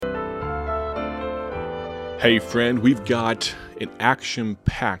Hey friend, we've got an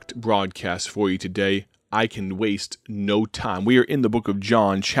action-packed broadcast for you today. I can waste no time. We are in the book of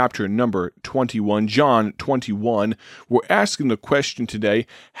John, chapter number 21. John 21. We're asking the question today,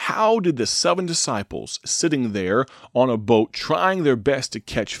 how did the 7 disciples sitting there on a boat trying their best to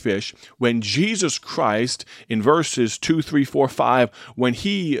catch fish when Jesus Christ, in verses 2, 3, 4, 5, when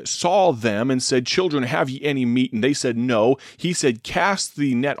he saw them and said, "Children, have ye any meat?" And they said, "No." He said, "Cast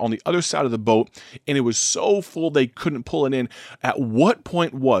the net on the other side of the boat," and it was so full they couldn't pull it in. At what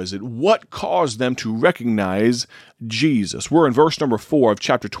point was it? What caused them to recognize Jesus? We're in verse number 4 of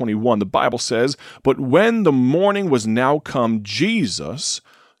chapter 21. The Bible says, "But when the morning was now come, Jesus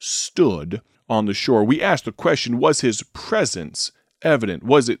stood on the shore." We asked the question, was his presence evident?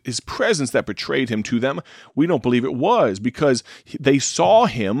 Was it his presence that betrayed him to them? We don't believe it was, because they saw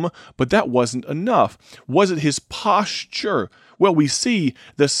him, but that wasn't enough. Was it his posture? Well, we see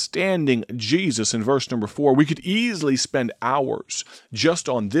the standing Jesus in verse number 4. We could easily spend hours just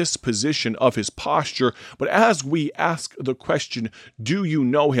on this position of his posture, but as we ask the question, do you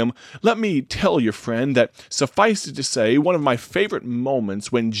know him? Let me tell you, friend, that suffice it to say, one of my favorite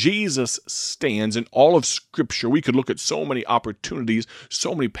moments when Jesus stands in all of Scripture, we could look at so many opportunities,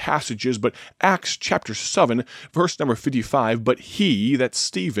 so many passages, but Acts chapter 7, verse number 55, "But he," that's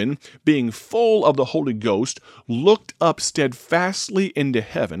Stephen, "being full of the Holy Ghost, looked up steadfastly into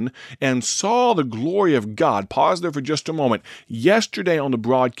heaven and saw the glory of God." Pause there for just a moment. Yesterday on the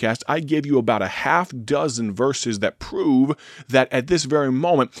broadcast, I gave you about a half dozen verses that prove that at this very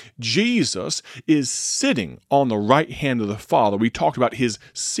moment, Jesus is sitting on the right hand of the Father. We talked about his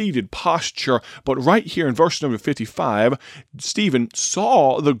seated posture, but right here in verse number 55, Stephen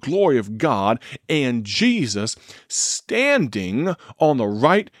saw the glory of God and Jesus standing on the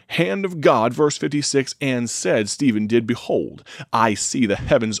right hand of God. Verse 56, "And said," Stephen did, "Behold, I see the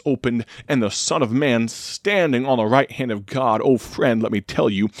heavens opened and the Son of Man standing on the right hand of God." Oh, friend, let me tell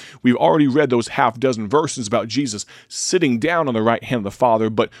you, we've already read those half dozen verses about Jesus sitting down on the right hand of the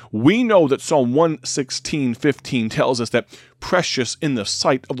Father, but we know that Psalm 116:15 tells us that precious in the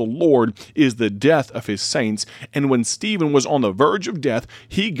sight of the Lord is the death of his saints. And when Stephen was on the verge of death,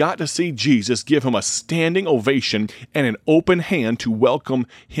 he got to see Jesus give him a standing ovation and an open hand to welcome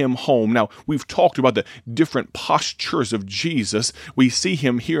him home. Now, we've talked about the different postures of Jesus. We see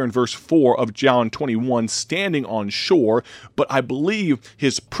him here in verse 4 of John 21 standing on shore, but I believe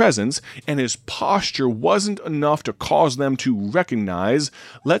his presence and his posture wasn't enough to cause them to recognize.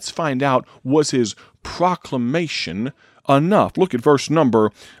 Let's find out, was his proclamation enough? Look at verse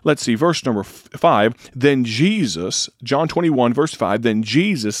number 5. "Then Jesus," John 21, verse 5, "Then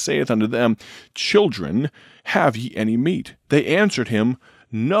Jesus saith unto them, Children, have ye any meat? They answered him,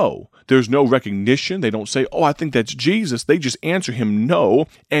 No." There's no recognition. They don't say, "Oh, I think that's Jesus." They just answer him, "No."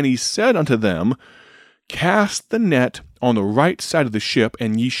 And he said unto them, Cast the net on the right side of the ship,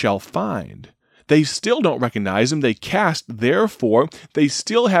 and ye shall find. They still don't recognize him. They cast, therefore, they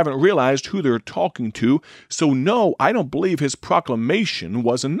still haven't realized who they're talking to. So no, I don't believe his proclamation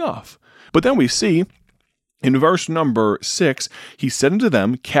was enough. But then we see in verse number 6, he said unto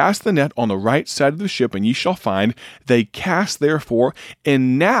them, Cast the net on the right side of the ship, and ye shall find. They cast therefore,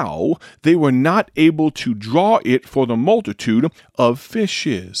 and now they were not able to draw it for the multitude of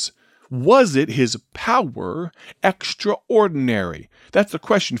fishes. Was it his power extraordinary? That's the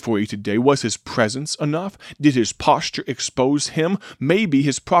question for you today. Was his presence enough? Did his posture expose him? Maybe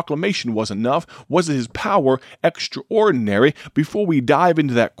his proclamation was enough. Was it his power extraordinary? Before we dive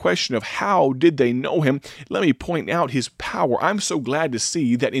into that question of how did they know him, let me point out his power. I'm so glad to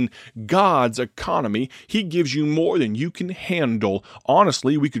see that in God's economy, he gives you more than you can handle.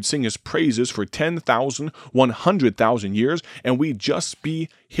 Honestly, we could sing his praises for 10,000, 100,000 years, and we'd just be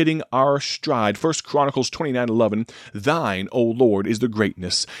hitting our stride. 1 Chronicles 29:11, "Thine, O Lord, is the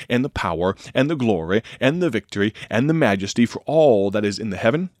greatness, and the power, and the glory, and the victory, and the majesty, for all that is in the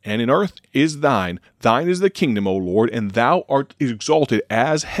heaven and in earth is thine. Thine is the kingdom, O Lord, and thou art exalted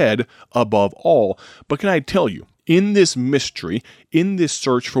as head above all." But can I tell you, in this mystery, in this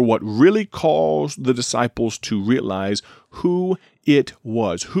search for what really caused the disciples to realize who it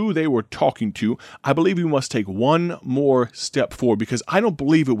was, who they were talking to, I believe we must take one more step forward, because I don't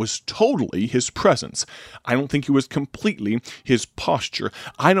believe it was totally his presence. I don't think it was completely his posture.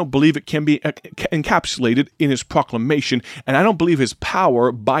 I don't believe it can be encapsulated in his proclamation, and I don't believe his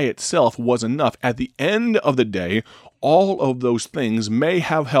power by itself was enough. At the end of the day, all of those things may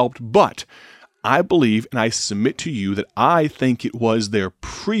have helped, but I believe, and I submit to you, that I think it was their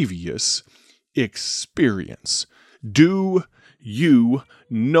previous experience. Do you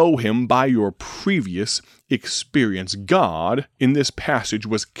know him by your previous experience. God, in this passage,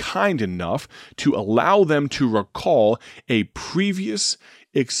 was kind enough to allow them to recall a previous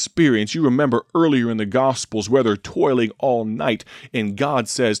experience. You remember earlier in the Gospels where they're toiling all night, and God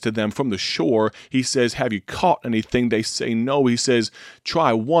says to them from the shore, he says, have you caught anything? They say no. He says,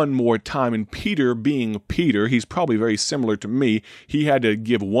 try one more time. And Peter, being Peter, he's probably very similar to me. He had to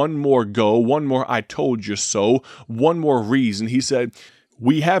give one more go, one more I told you so, one more reason. He said,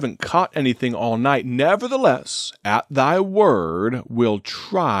 we haven't caught anything all night. Nevertheless, at thy word, we'll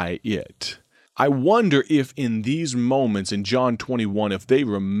try it. I wonder if in these moments in John 21, if they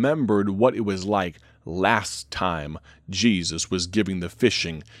remembered what it was like last time Jesus was giving the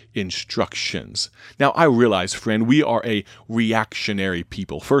fishing instructions. Now, I realize, friend, we are a reactionary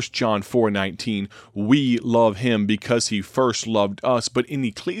people. 1 John 4:19, we love him because he first loved us. But in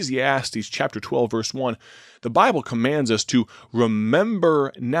Ecclesiastes chapter 12, verse 1, the Bible commands us to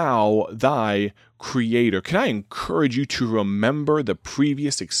remember now thy Creator. Can I encourage you to remember the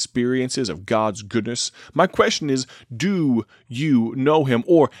previous experiences of God's goodness? My question is, do you know him,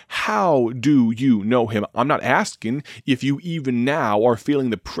 or how do you know him? I'm not asking if you even now are feeling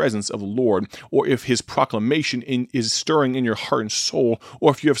the presence of the Lord, or if his proclamation is stirring in your heart and soul,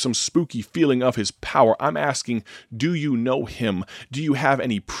 or if you have some spooky feeling of his power. I'm asking, do you know him? Do you have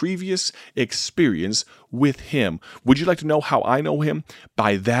any previous experience with him? Would you like to know how I know him?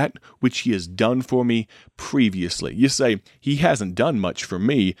 By that which he has done for me previously. You say, he hasn't done much for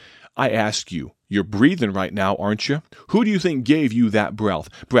me. I ask you, you're breathing right now, aren't you? Who do you think gave you that breath?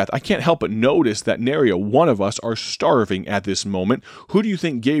 I can't help but notice that nary one of us are starving at this moment. Who do you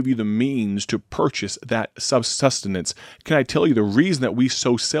think gave you the means to purchase that sustenance? Can I tell you the reason that we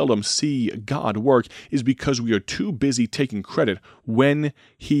so seldom see God work is because we are too busy taking credit when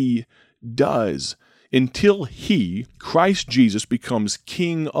he does. Until he, Christ Jesus, becomes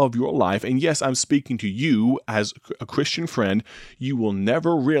king of your life, and yes, I'm speaking to you as a Christian friend, you will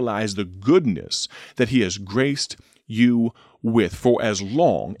never realize the goodness that he has graced you with. For as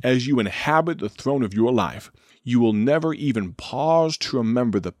long as you inhabit the throne of your life, you will never even pause to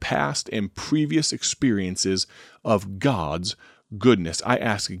remember the past and previous experiences of God's goodness. I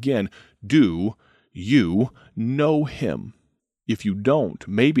ask again, do you know him? If you don't,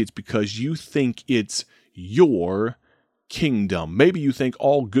 maybe it's because you think it's your kingdom. Maybe you think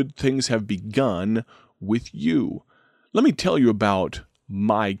all good things have begun with you. Let me tell you about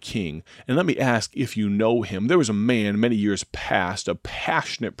my king, and let me ask if you know him. There was a man many years past, a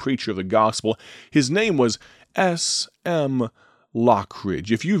passionate preacher of the gospel. His name was S.M.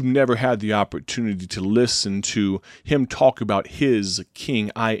 Lockridge. If you've never had the opportunity to listen to him talk about his king,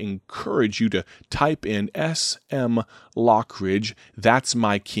 I encourage you to type in S.M. Lockridge, that's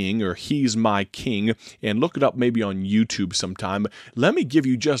my king, or he's my king, and look it up maybe on YouTube sometime. Let me give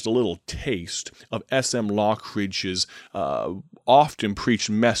you just a little taste of S.M. Lockridge's often preached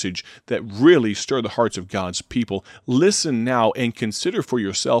message that really stirred the hearts of God's people. Listen now and consider for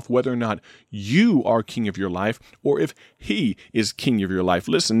yourself whether or not you are king of your life, or if he is king of your life.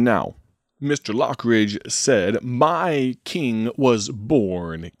 Listen now. Mr. Lockridge said, my king was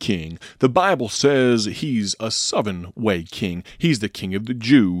born king. The Bible says he's a southern-way king. He's the king of the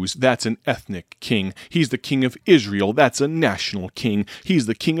Jews. That's an ethnic king. He's the king of Israel. That's a national king. He's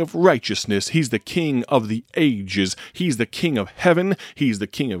the king of righteousness. He's the king of the ages. He's the king of heaven. He's the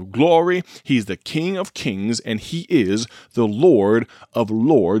king of glory. He's the king of kings, and he is the Lord of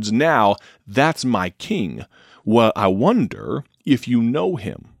lords. Now, that's my king. Well, I wonder if you know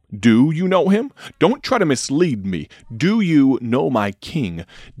him. Do you know him? Don't try to mislead me. Do you know my king?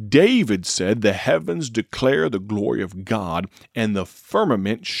 David said, the heavens declare the glory of God, and the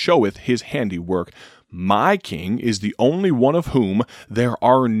firmament showeth his handiwork. My king is the only one of whom there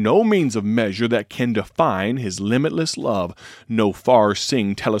are no means of measure that can define his limitless love. No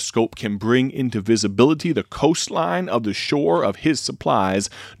far-seeing telescope can bring into visibility the coastline of the shore of his supplies.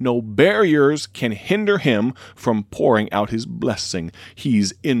 No barriers can hinder him from pouring out his blessing.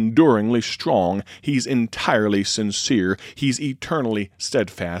 He's enduringly strong. He's entirely sincere. He's eternally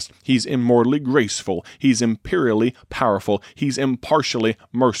steadfast. He's immortally graceful. He's imperially powerful. He's impartially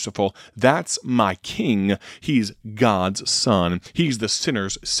merciful. That's my king. He's God's son. He's the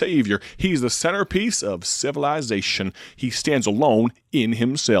sinner's savior. He's the centerpiece of civilization. He stands alone in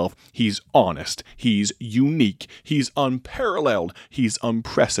himself. He's honest. He's unique. He's unparalleled. He's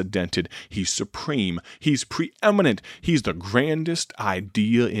unprecedented. He's supreme. He's preeminent. He's the grandest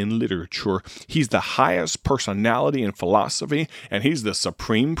idea in literature. He's the highest personality in philosophy, and he's the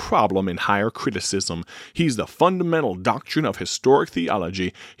supreme problem in higher criticism. He's the fundamental doctrine of historic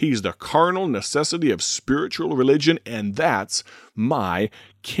theology. He's the carnal necessity of spiritual religion, and that's my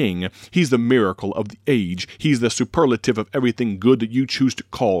King. He's the miracle of the age. He's the superlative of everything good that you choose to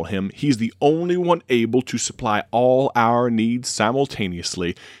call him. He's the only one able to supply all our needs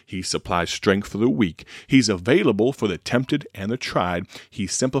simultaneously. He supplies strength for the weak. He's available for the tempted and the tried. He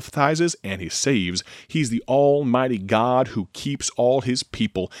sympathizes and he saves. He's the almighty God who keeps all his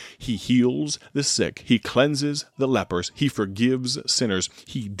people. He heals the sick. He cleanses the lepers. He forgives sinners.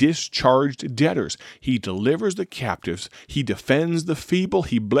 He discharged debtors. He delivers the captives. He defends the feeble.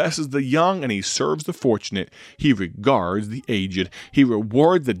 He blesses the young and he serves the fortunate. He regards the aged. He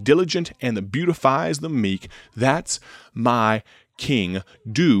rewards the diligent and beautifies the meek. That's my King.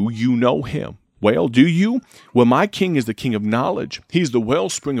 Do you know him? Well, do you? Well, my King is the King of knowledge. He's the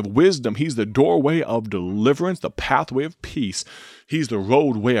wellspring of wisdom. He's the doorway of deliverance, the pathway of peace. He's the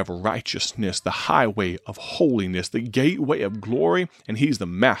roadway of righteousness, the highway of holiness, the gateway of glory, and he's the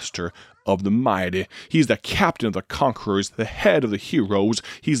master of the mighty. He's the captain of the conquerors, the head of the heroes.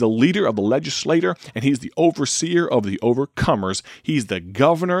 He's the leader of the legislator, and he's the overseer of the overcomers. He's the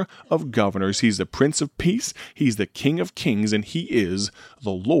governor of governors. He's the Prince of Peace. He's the King of kings, and he is the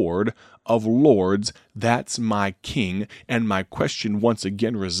Lord of lords. That's my King, and my question once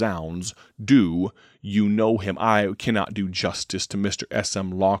again resounds, do you know him? I cannot do justice to Mr.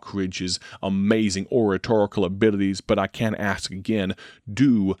 S.M. Lockridge's amazing oratorical abilities, but I can ask again,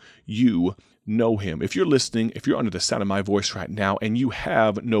 do you know him? If you're listening, if you're under the sound of my voice right now, and you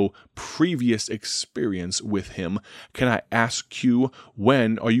have no previous experience with him, can I ask you,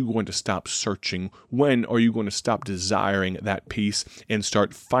 when are you going to stop searching? When are you going to stop desiring that peace and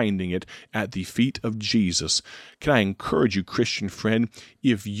start finding it at the feet of Jesus? Can I encourage you, Christian friend,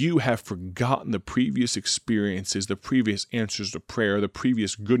 if you have forgotten the previous experiences, the previous answers to prayer, the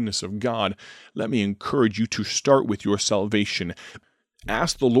previous goodness of God, let me encourage you to start with your salvation.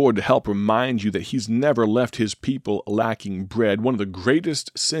 Ask the Lord to help remind you that he's never left his people lacking bread. One of the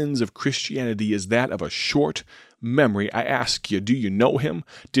greatest sins of Christianity is that of a short memory. I ask you, do you know him?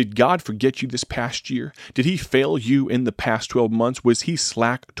 Did God forget you this past year? Did he fail you in the past 12 months? Was he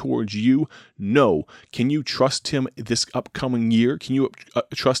slack towards you? No. Can you trust him this upcoming year? Can you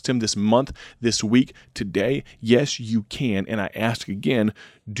trust him this month, this week, today? Yes, you can. And I ask again,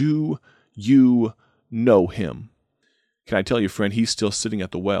 do you know him? Can I tell you, friend, he's still sitting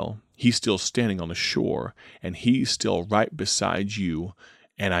at the well. He's still standing on the shore, and he's still right beside you.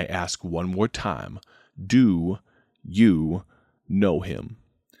 And I ask one more time, do you know him?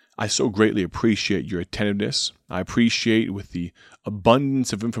 I so greatly appreciate your attentiveness. I appreciate, with the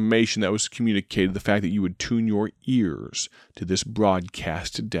abundance of information that was communicated, the fact that you would tune your ears to this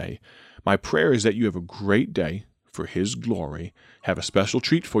broadcast today. My prayer is that you have a great day for his glory. Have a special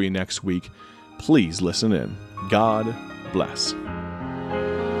treat for you next week. Please listen in. God bless.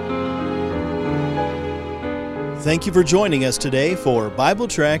 Thank you for joining us today for Bible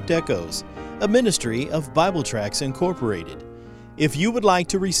Tract Echoes, a ministry of Bible Tracts Incorporated. If you would like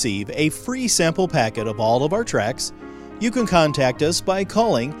to receive a free sample packet of all of our tracts, you can contact us by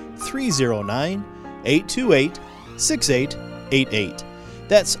calling 309-828-6888.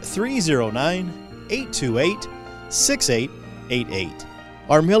 That's 309-828-6888.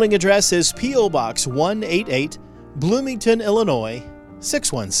 Our mailing address is P.O. Box 188, Bloomington, Illinois,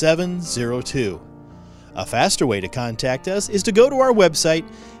 61702. A faster way to contact us is to go to our website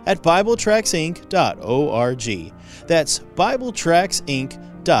at BibleTractsInc.org. That's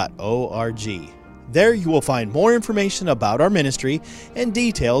BibleTractsInc.org. There you will find more information about our ministry and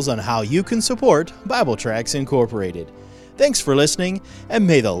details on how you can support Bible Tracts Incorporated. Thanks for listening, and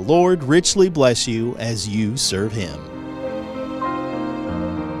may the Lord richly bless you as you serve Him.